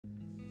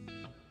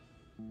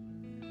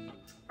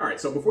Alright,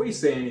 so before you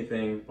say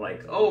anything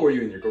like, oh, are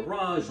you in your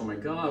garage? Oh my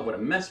god, what a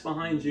mess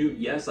behind you.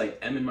 Yes, I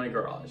am in my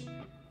garage.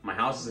 My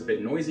house is a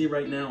bit noisy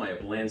right now. I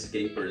have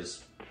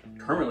landscapers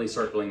currently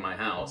circling my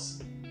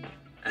house.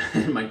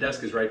 And my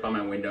desk is right by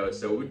my window,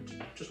 so it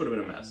just would have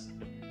been a mess.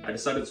 I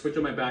decided to switch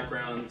up my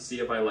background, see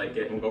if I like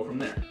it, and we'll go from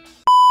there.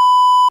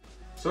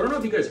 So I don't know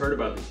if you guys heard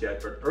about this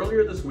yet, but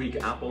earlier this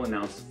week, Apple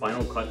announced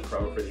Final Cut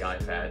Pro for the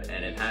iPad,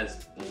 and it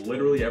has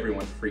literally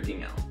everyone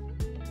freaking out.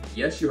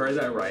 Yes, you heard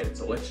that right,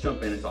 so let's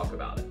jump in and talk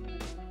about it.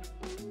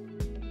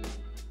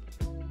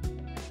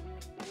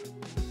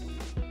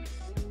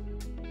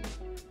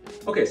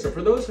 Okay, so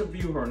for those of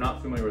you who are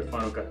not familiar with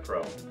Final Cut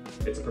Pro,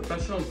 it's a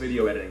professional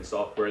video editing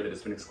software that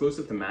has been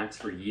exclusive to Macs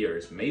for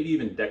years, maybe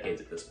even decades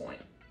at this point.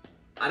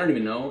 I don't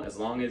even know, as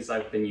long as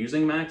I've been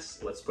using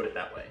Macs, let's put it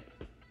that way.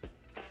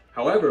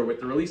 However, with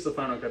the release of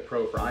Final Cut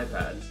Pro for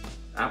iPads,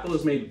 Apple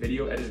has made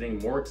video editing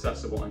more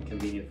accessible and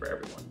convenient for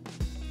everyone.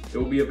 It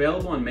will be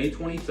available on May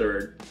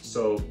 23rd,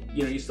 so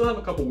you still have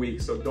a couple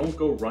weeks, so don't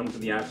go run to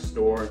the App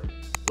Store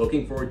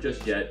looking for it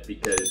just yet,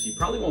 because you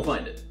probably won't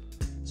find it.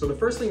 So the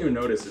first thing you'll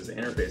notice is the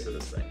interface of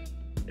this thing.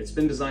 It's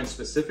been designed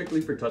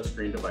specifically for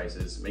touchscreen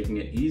devices, making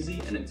it easy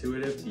and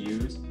intuitive to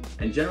use,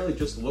 and generally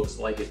just looks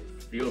like it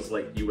feels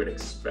like you would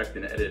expect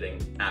an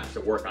editing app to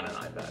work on an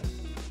iPad.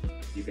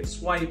 You can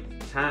swipe,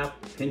 tap,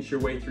 pinch your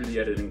way through the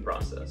editing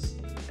process.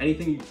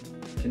 Anything you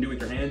can do with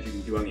your hands, you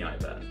can do on the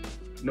iPad.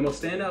 The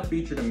most standout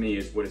feature to me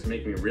is what is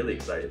making me really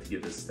excited to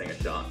give this thing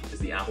a shot, is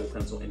the Apple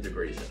Pencil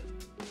integration.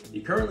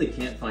 You currently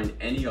can't find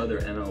any other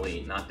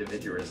MLE, not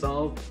DaVinci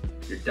Resolve.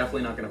 You're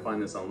definitely not going to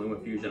find this on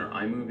LumaFusion or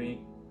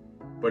iMovie.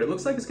 But it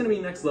looks like it's going to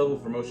be next level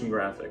for motion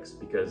graphics,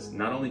 because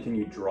not only can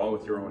you draw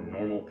with your own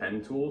normal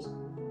pen tools,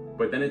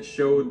 but then it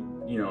showed,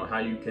 how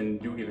you can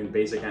do even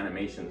basic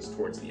animations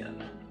towards the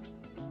end.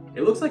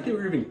 It looks like they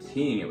were even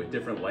keying it with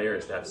different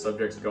layers to have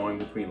subjects going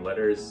between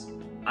letters.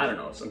 I don't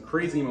know, some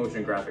crazy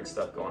motion graphic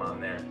stuff going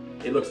on there.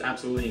 It looks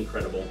absolutely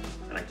incredible,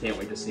 and I can't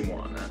wait to see more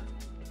on that.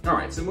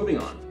 Alright, so moving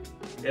on.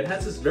 It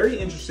has this very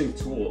interesting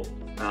tool,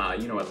 at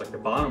like the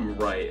bottom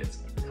right, it's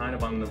kind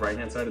of on the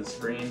right-hand side of the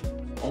screen.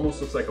 Almost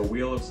looks like a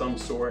wheel of some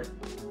sort.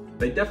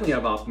 They definitely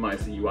have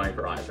optimized the UI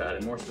for iPad,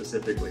 and more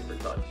specifically for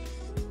touch.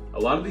 A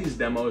lot of these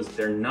demos,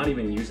 they're not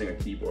even using a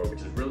keyboard,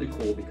 which is really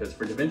cool because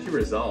for DaVinci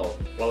Resolve,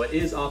 while it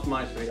is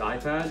optimized for the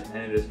iPad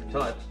and it is for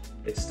touch,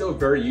 it's still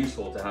very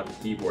useful to have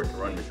a keyboard to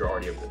run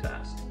majority of the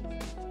tasks.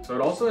 So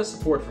it also has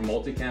support for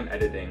multicam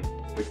editing,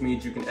 which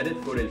means you can edit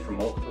footage from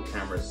multiple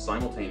cameras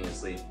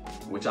simultaneously,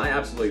 which I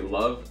absolutely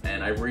love,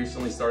 and I've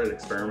recently started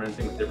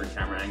experimenting with different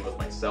camera angles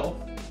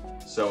myself,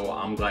 so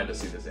I'm glad to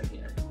see this in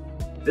here.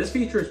 This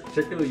feature is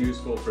particularly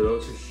useful for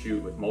those who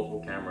shoot with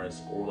multiple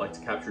cameras or like to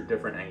capture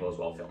different angles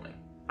while filming.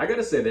 I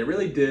gotta say, they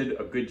really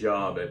did a good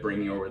job at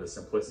bringing over the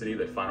simplicity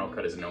that Final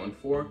Cut is known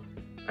for.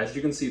 As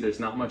you can see, there's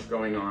not much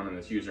going on in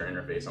this user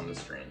interface on the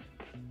screen.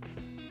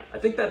 I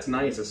think that's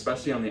nice,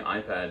 especially on the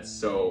iPad,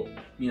 so,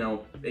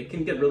 it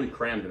can get really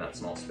crammed in that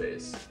small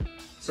space.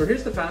 So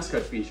here's the fast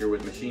cut feature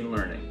with machine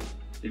learning.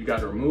 You've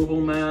got removal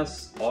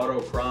mask,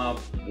 auto crop,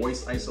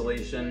 voice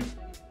isolation.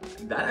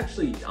 That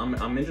actually,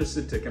 I'm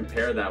interested to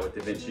compare that with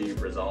DaVinci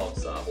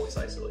Resolve's voice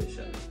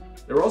isolation.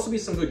 There will also be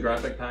some good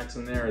graphic packs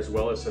in there, as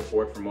well as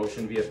support for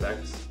motion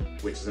VFX,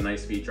 which is a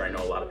nice feature I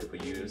know a lot of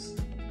people use.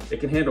 It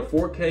can handle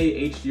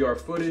 4K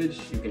HDR footage,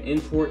 you can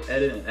import,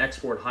 edit, and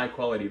export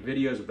high-quality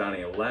videos without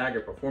any lag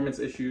or performance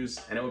issues,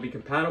 and it will be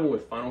compatible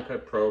with Final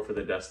Cut Pro for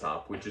the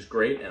desktop, which is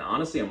great and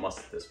honestly a must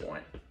at this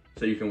point,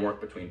 so you can work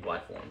between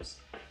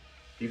platforms.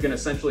 You can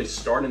essentially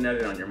start an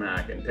edit on your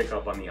Mac and pick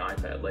up on the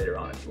iPad later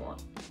on if you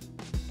want.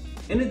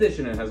 In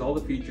addition, it has all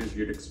the features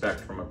you'd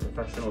expect from a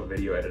professional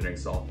video editing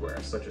software,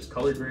 such as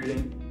color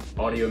grading,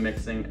 audio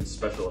mixing, and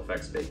special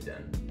effects baked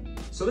in.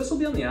 So this will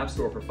be on the App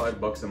Store for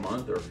 $5 a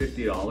month or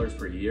 $50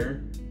 per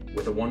year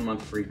with a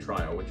 1-month free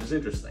trial, which is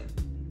interesting.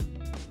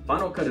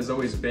 Final Cut has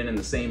always been in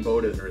the same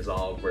boat as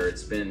Resolve, where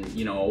it's been,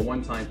 a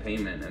one-time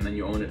payment and then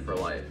you own it for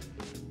life.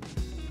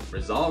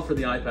 Resolve for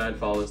the iPad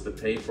follows the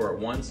pay for it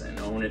once and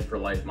own it for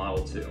life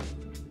model too.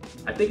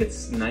 I think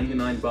it's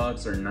 $99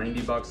 or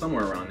 $90,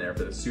 somewhere around there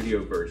for the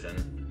studio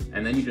version,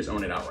 and then you just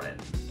own it outright,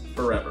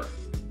 forever.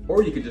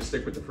 Or you could just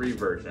stick with the free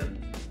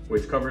version,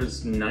 which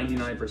covers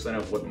 99%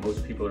 of what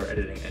most people are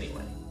editing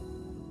anyway.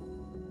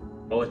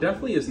 While it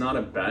definitely is not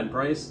a bad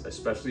price,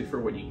 especially for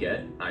what you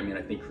get, I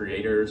think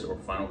creators or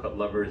Final Cut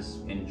lovers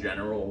in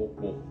general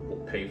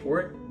will pay for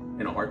it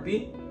in a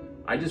heartbeat.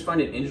 I just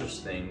find it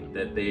interesting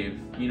that they've,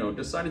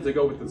 decided to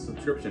go with the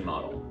subscription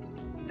model,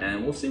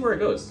 and we'll see where it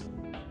goes.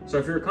 So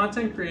if you're a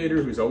content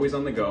creator who's always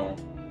on the go,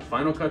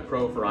 Final Cut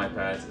Pro for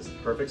iPads is the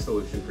perfect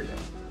solution for you.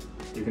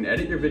 You can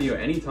edit your video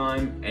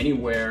anytime,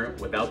 anywhere,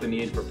 without the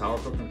need for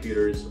powerful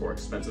computers or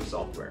expensive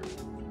software.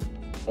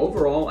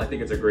 Overall, I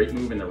think it's a great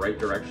move in the right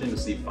direction to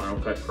see Final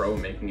Cut Pro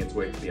making its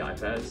way to the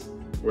iPads,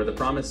 where the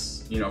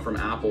promise, from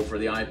Apple for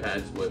the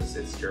iPads was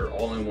it's your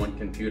all-in-one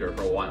computer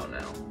for a while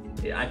now.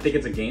 I think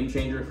it's a game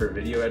changer for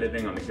video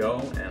editing on the go,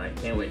 and I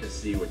can't wait to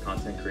see what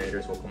content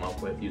creators will come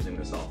up with using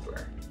the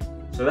software.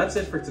 So So that's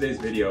it for today's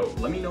video.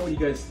 Let me know what you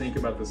guys think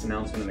about this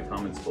announcement in the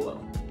comments below.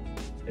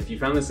 If you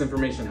found this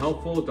information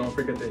helpful, don't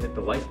forget to hit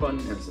the like button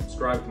and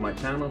subscribe to my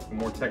channel for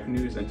more tech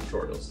news and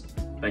tutorials.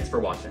 Thanks for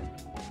watching.